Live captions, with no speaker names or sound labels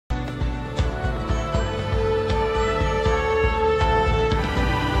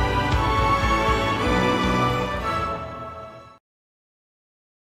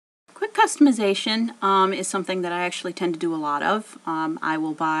customization is something that I actually tend to do a lot of. I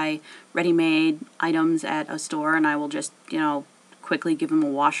will buy ready-made items at a store and I will just, quickly give them a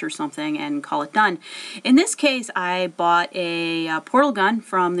wash or something and call it done. In this case, I bought a portal gun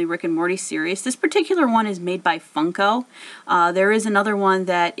from the Rick and Morty series. This particular one is made by Funko. There is another one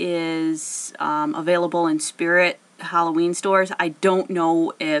that is available in Spirit Halloween stores. I don't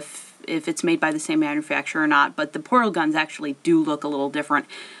know if it's made by the same manufacturer or not, but the portal guns actually do look a little different.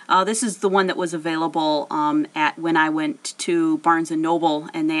 This is the one that was available at when I went to Barnes & Noble,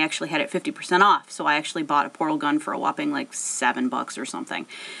 and they actually had it 50% off, so I actually bought a portal gun for a whopping like $7 or something.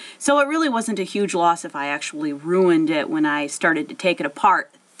 So it really wasn't a huge loss if I actually ruined it when I started to take it apart.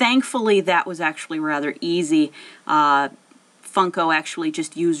 Thankfully, that was actually rather easy. Funko actually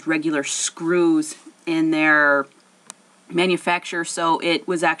just used regular screws in their manufacturer, so it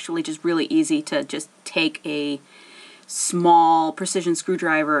was actually just really easy to just take a small precision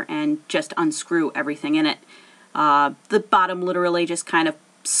screwdriver and just unscrew everything in it. The bottom literally just kind of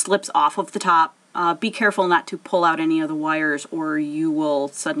slips off of the top. Be careful not to pull out any of the wires or you will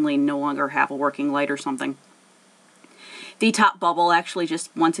suddenly no longer have a working light or something. The top bubble actually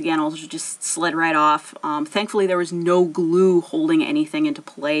just, once again, also just slid right off. Thankfully there was no glue holding anything into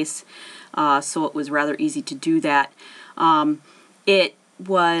place, so it was rather easy to do that. It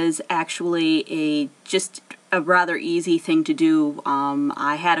was actually just a rather easy thing to do.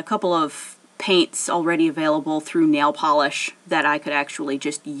 I had a couple of paints already available through nail polish that I could actually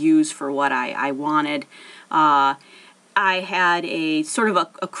just use for what I wanted. I had a sort of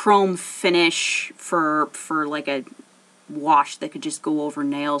a chrome finish for like a wash that could just go over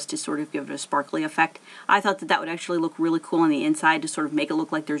nails to sort of give it a sparkly effect. I thought that would actually look really cool on the inside to sort of make it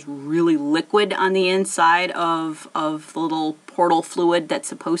look like there's really liquid on the inside of the little portal fluid that's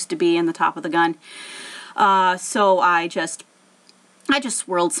supposed to be in the top of the gun. So I just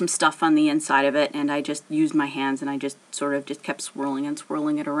swirled some stuff on the inside of it, and I just used my hands and I just sort of just kept swirling and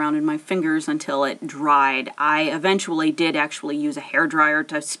swirling it around in my fingers until it dried. I eventually did actually use a hairdryer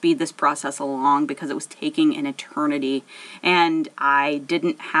to speed this process along because it was taking an eternity, and I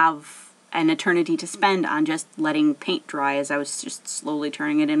didn't have an eternity to spend on just letting paint dry as I was just slowly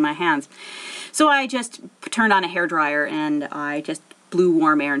turning it in my hands. So I just turned on a hairdryer and I just blew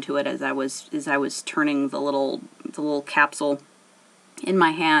warm air into it as I was turning the little capsule in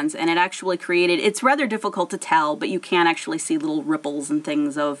my hands, and it actually created, it's rather difficult to tell, but you can actually see little ripples and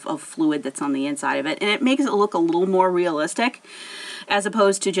things of fluid that's on the inside of it, and it makes it look a little more realistic as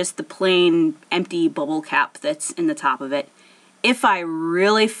opposed to just the plain empty bubble cap that's in the top of it. If I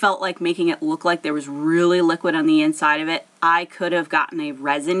really felt like making it look like there was really liquid on the inside of it, I could have gotten a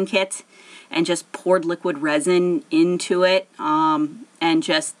resin kit and just poured liquid resin into it and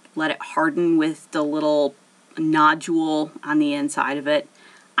just let it harden with the little nodule on the inside of it.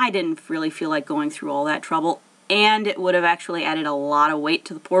 I didn't really feel like going through all that trouble, and it would have actually added a lot of weight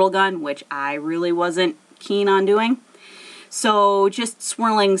to the portal gun, which I really wasn't keen on doing. So just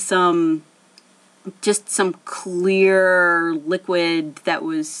swirling some clear liquid that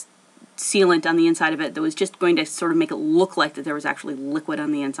was sealant on the inside of it that was just going to sort of make it look like that there was actually liquid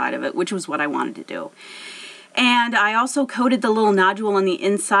on the inside of it, which was what I wanted to do. And I also coated the little nodule on the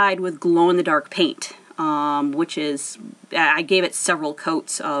inside with glow-in-the-dark paint. Which is, I gave it several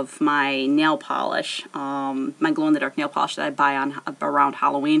coats of my nail polish, my glow-in-the-dark nail polish that I buy around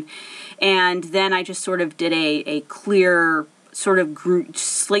Halloween. And then I just sort of did a clear, sort of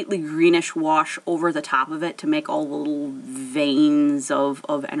slightly greenish wash over the top of it to make all the little veins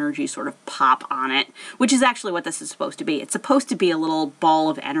of energy sort of pop on it, which is actually what this is supposed to be. It's supposed to be a little ball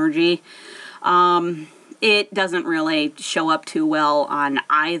of energy. It doesn't really show up too well on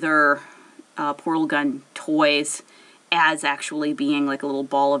either portal gun toys as actually being like a little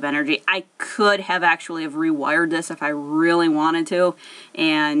ball of energy. I could have actually rewired this if I really wanted to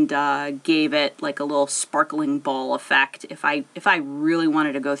and gave it like a little sparkling ball effect if I really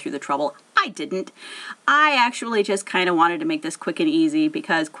wanted to go through the trouble. I didn't. I actually just kind of wanted to make this quick and easy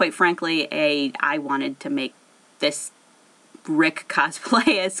because, quite frankly, I wanted to make this Rick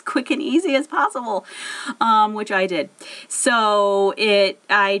cosplay as quick and easy as possible, which I did. So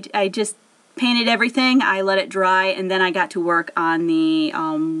I just painted everything, I let it dry, and then I got to work on the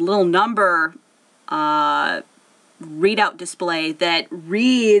little number readout display that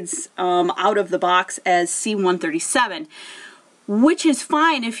reads out of the box as C-137, which is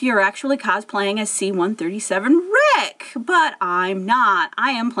fine if you're actually cosplaying as C-137 Rick, but I'm not.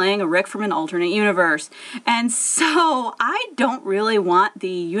 I am playing a Rick from an alternate universe, and so I don't really want the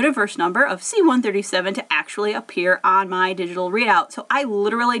universe number of C-137 to actually appear on my digital readout, so I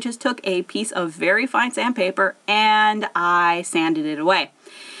literally just took a piece of very fine sandpaper and I sanded it away.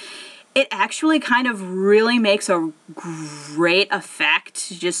 it actually kind of really makes a great effect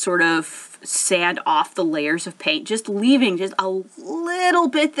to just sort of sand off the layers of paint, just leaving just a little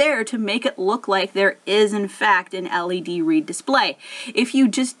bit there to make it look like there is in fact an LED read display. If you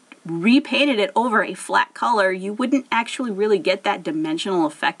just repainted it over a flat color, you wouldn't actually really get that dimensional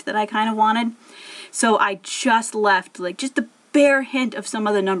effect that I kind of wanted. So I just left like just the bare hint of some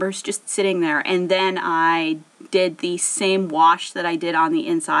of the numbers just sitting there, and then I did the same wash that I did on the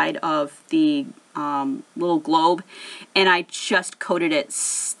inside of the little globe, and I just coated it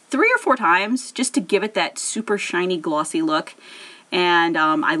 3 or 4 times just to give it that super shiny glossy look, and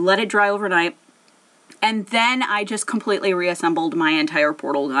I let it dry overnight, and then I just completely reassembled my entire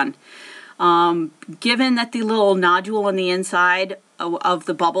portal gun. Given that the little nodule on the inside of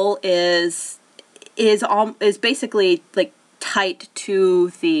the bubble is basically like tight to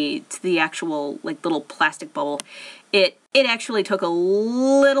the actual like little plastic bubble, it actually took a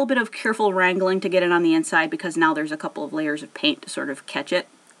little bit of careful wrangling to get it on the inside, because now there's a couple of layers of paint to sort of catch it.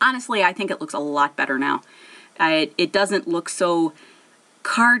 Honestly, I think it looks a lot better now. It doesn't look so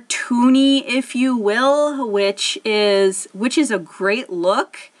cartoony, if you will, which is a great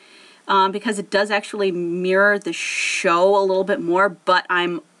look, because it does actually mirror the show a little bit more, but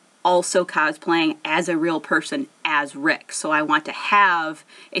I'm also cosplaying as a real person as Rick, so I want to have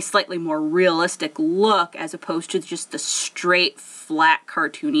a slightly more realistic look as opposed to just the straight flat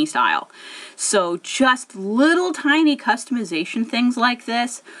cartoony style. So just little tiny customization things like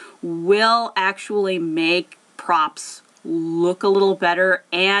this will actually make props look a little better,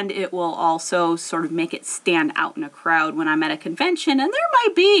 and it will also sort of make it stand out in a crowd when I'm at a convention and there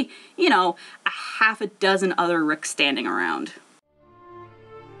might be, you know, a half a dozen other Ricks standing around.